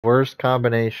Worst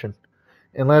combination.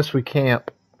 Unless we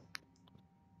camp.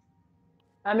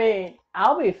 I mean,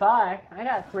 I'll be fine. I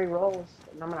got 3 rolls,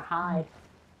 and I'm gonna hide.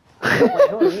 Wait,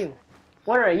 who are you?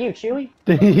 What are you, Chewie?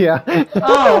 Yeah.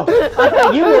 Oh, I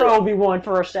thought you were Obi-Wan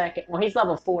for a second. Well, he's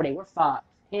level 40. We're fucked.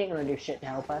 He ain't gonna do shit to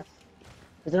help us.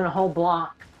 He's in a whole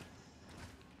block.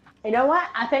 You know what?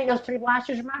 I think those 3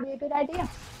 blasters might be a good idea.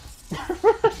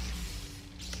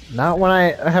 Not when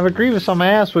I have a Grievous on my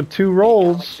ass with 2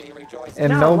 rolls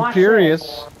and no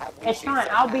Furious. It's fine.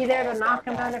 I'll be there to knock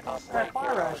him out of the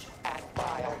car rush.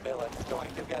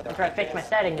 I'm trying to fix my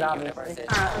settings, obviously. Alright,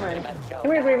 I'm ready.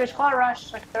 Come here, Grievous. Car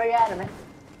rush. I can throw you out of it.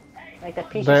 Like that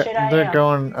piece of shit I am. They're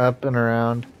going up and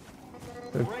around.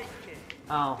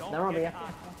 Oh, they won't be up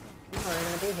here. No, they're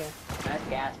gonna be here. That's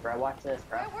gas, bro. Watch this,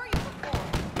 bro.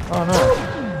 Oh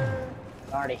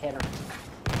no. Already hit him.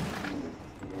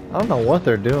 I don't know what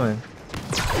they're doing.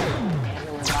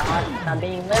 I'm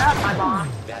being lit up, my boss.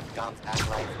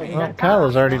 Well,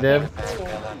 Kylo's already dead.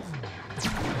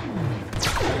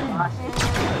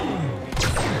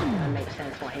 That makes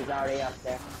sense when he's already up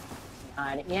there.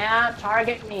 Yeah,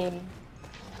 target me.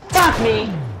 Fuck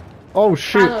me! Oh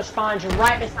shoot. Kylo spawns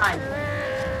right beside me.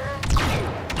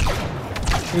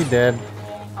 He dead.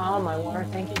 Oh my lord,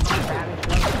 thank you for grabbing me.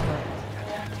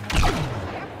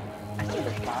 I see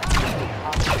the spot.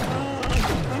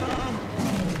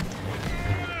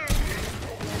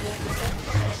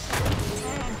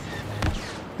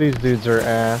 These dudes are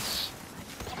ass.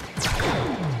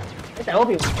 It's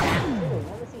Obi-Wan.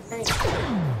 What was he saying?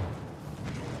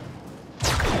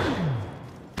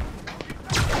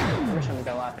 I'm just gonna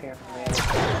go up here from the other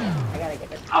side. I gotta get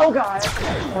this. Oh god!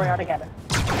 We're all together.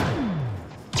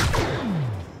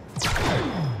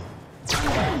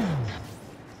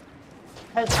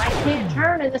 Because I can't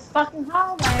turn in this fucking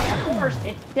hallway. Of course,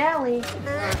 it's Delhi.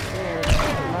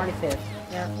 I'm already pissed.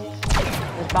 Yeah.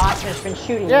 This boss has been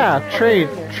shooting. Yeah,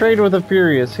 trade with a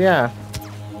Furious, yeah.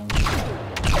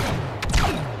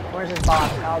 Where's his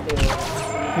boss? I'll do it.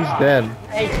 He's dead.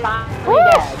 He's finally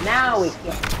dead. Now we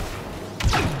kill him.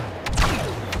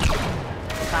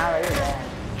 Tyler, you're dead.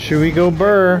 Chewie go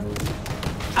burr.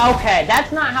 Okay,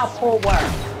 that's not how pull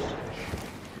works.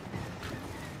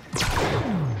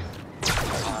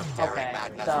 Okay,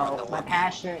 so my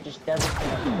passionate just doesn't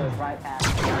goes right past.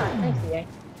 Alright, thanks, EA.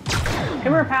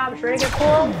 Come here, pal. I'm ready to get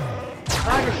pulled.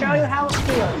 I'm going to show you how it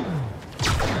feels.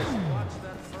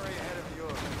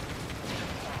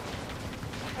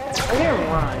 Look at him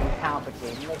run,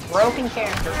 Palpatine. The broken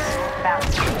character.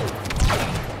 Palpatine.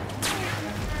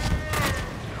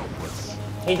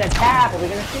 He's a tap. Are we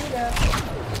going to shoot him?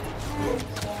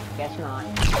 Guess not.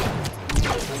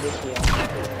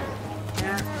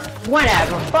 Yeah.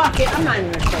 Whatever. Fuck it. I'm not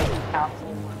even going to say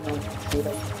Palpatine. Shoot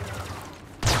him.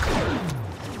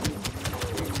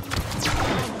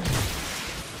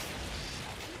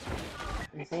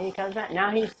 You see, he comes back. Now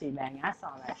he's teabagging. I saw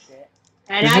that shit.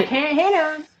 And I can't hit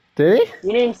him. Did he?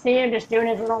 You didn't see him just doing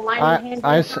his little lightning hand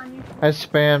on you? I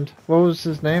spammed. What was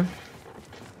his name?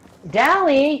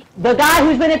 Dally, the guy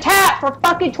who's been attacked for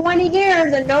fucking 20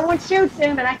 years and no one shoots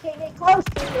him and I can't get close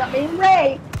to him without being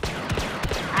raped.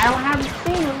 I don't have to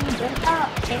see him. Jump up.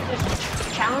 I can't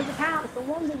just challenge the pound. It's the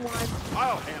wounded one.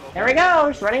 There he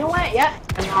goes. Running away. Yep.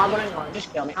 I'm all going to go.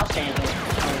 Just kill me. I'll stand here.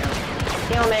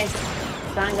 Kill me.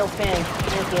 Trying to go Finn.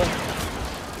 Thank you.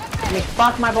 I mean,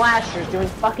 fuck my blasters, doing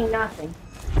fucking nothing.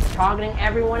 Targeting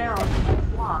everyone else.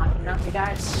 Block. Enough the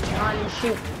guys run and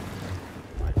shoot.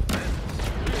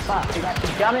 Fuck, we got the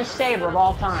dumbest saber of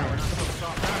all time.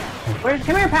 Come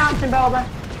here, Palpatine Boba.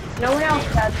 No one else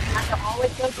does. I have to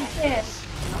always go through Finn.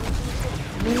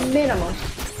 Minimum.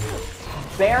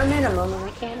 Bare minimum, and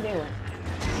we can't do it.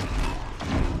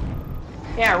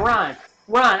 Yeah, run.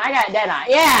 Run. I got Deadeye.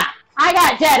 Yeah! I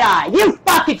got Deadeye! You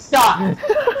fucking suck! Yeah,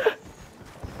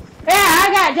 I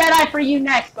got Deadeye for you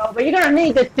next, Boba. You're gonna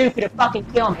need this doofy to fucking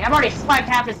kill me. I've already swiped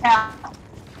half his health.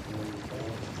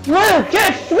 Luke,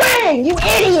 just swing! You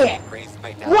idiot!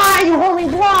 Why are you holding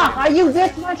block? Are you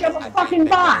this much of a fucking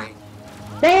bot?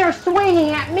 They are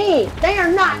swinging at me! They are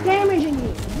not damaging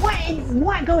me!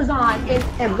 What goes on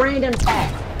in random tag?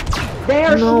 They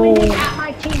are swinging at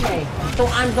my teammates, so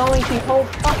I'm going to hold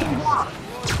fucking block.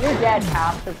 You're dead,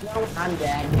 pal. No, I'm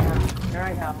dead. Yeah, there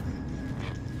I go.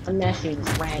 I'm messing with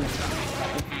this random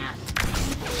fucking ass.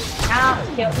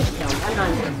 I'll kill this kill. I'm not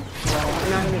gonna roll. I'm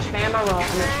not gonna spam my roll. I'm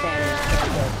gonna spam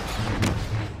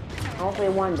it. Hopefully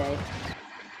one day.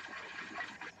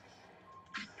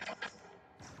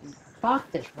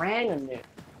 Fuck this random dude.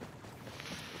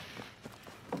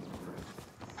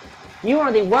 You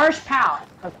are the worst pal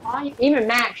of all you, even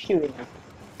Max shooting him.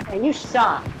 And you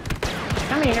suck.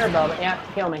 Come in here, Boba. You have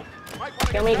to kill me.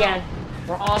 Kill me again.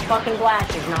 We're all fucking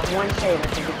blasters, not one saber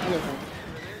can do anything.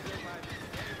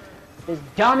 This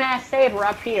dumbass saber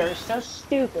up here is so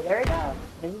stupid. There we go.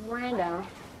 This is random.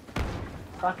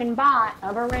 Fucking bot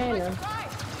of a random.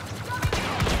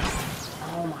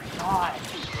 Oh my god.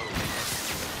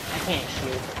 I can't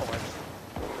shoot, of course.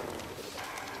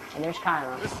 And there's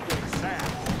Kylo.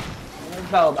 And there's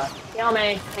Boba. Kill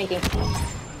me. Thank you.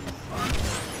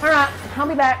 Alright, I'll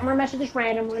be back. I'm gonna message this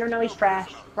random. Let her know he's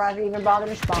trash. Surprised he even bothered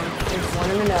to respond. Just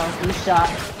want him to know. You suck.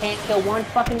 Can't kill one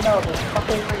fucking Boba.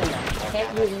 Fucking random.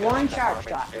 Can't use one sharp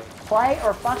shot. Play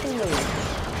or fucking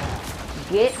leave.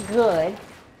 Get good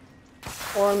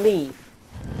or leave.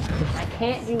 I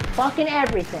can't do fucking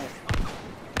everything.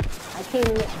 I can't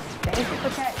even thank you for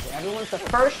protection. Everyone's the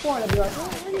first one to be like, oh,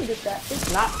 I need this, that.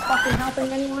 It's not fucking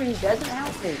helping anyone who doesn't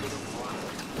help me.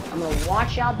 I'm gonna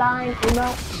watch y'all dying,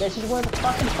 emo. This is where the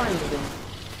fucking fun begins.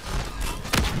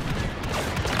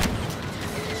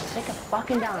 Sick of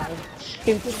fucking dying.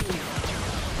 Stupid emo.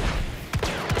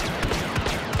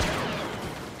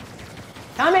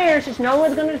 Come here, since no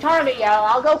one's gonna target y'all.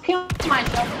 I'll go kill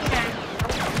myself again.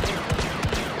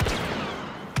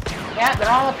 Yeah, they're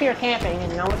all up here camping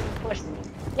and no one's pushing me.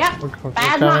 Yep,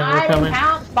 Phasma item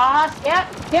counts, boss.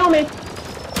 Yep, kill me.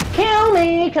 Kill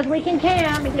me, because we can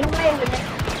camp and get away with it.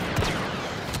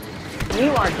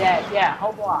 You are dead. Yeah,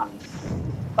 whole block.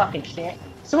 Fucking shit.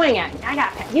 Swing at me. I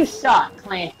got you suck,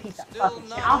 clan piece of fucking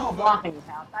shit. I'll whole block in your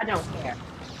house. I don't care.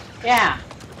 Yeah.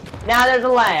 Now there's a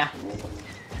Leia.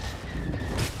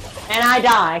 And I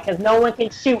die, because no one can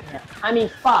shoot him. I mean,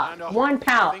 fuck. One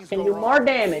pout can do more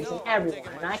damage than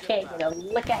everyone, and I can't get a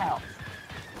lick of health.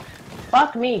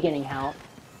 Fuck me getting help.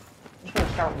 I'm just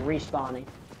gonna start respawning.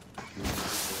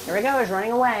 Here we go, he's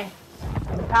running away.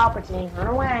 The Palpatine, run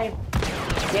away.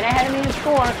 Get ahead of me and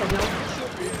score, because no one can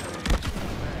shoot me.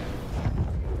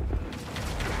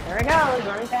 There he goes,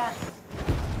 running fast.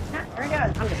 There he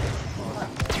goes. I'm just...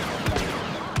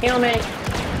 Kill me.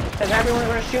 Because everyone's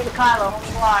gonna shoot the Kylo on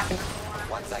the block. And...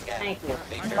 Thank you.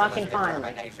 Fucking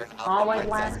finally. Always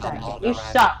last second. You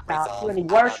suck, pal. You're the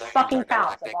worst fucking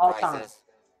Palps of all time.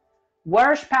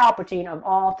 Worst Palpatine of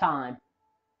all time.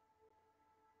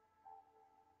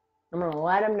 I'm gonna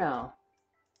let him know.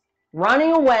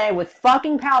 Running away with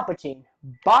fucking Palpatine.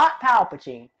 Bot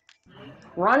Palpatine.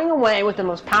 Running away with the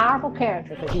most powerful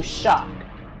character because you suck.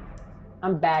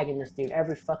 I'm bagging this dude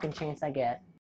every fucking chance I get.